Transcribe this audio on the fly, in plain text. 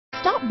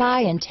Stop by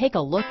and take a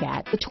look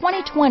at the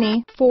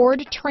 2020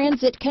 Ford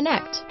Transit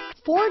Connect.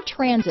 Ford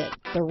Transit,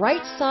 the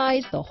right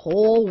size the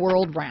whole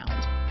world round.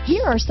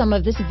 Here are some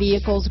of this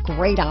vehicle's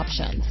great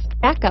options: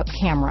 backup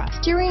camera,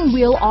 steering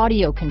wheel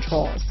audio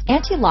controls,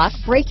 anti-lock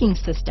braking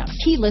system,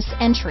 keyless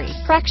entry,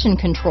 traction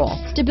control,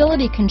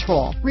 stability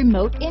control,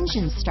 remote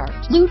engine start,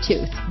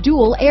 Bluetooth,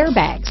 dual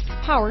airbags,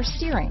 power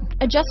steering,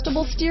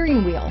 adjustable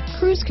steering wheel,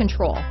 cruise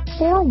control,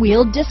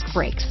 four-wheel disc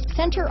brakes,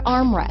 center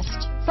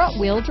armrest, front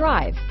wheel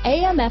drive,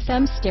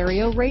 AM/FM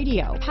stereo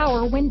radio,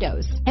 power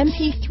windows,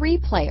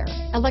 MP3 player,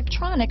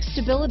 electronic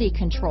stability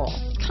control.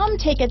 Come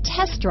take a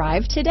test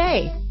drive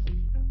today.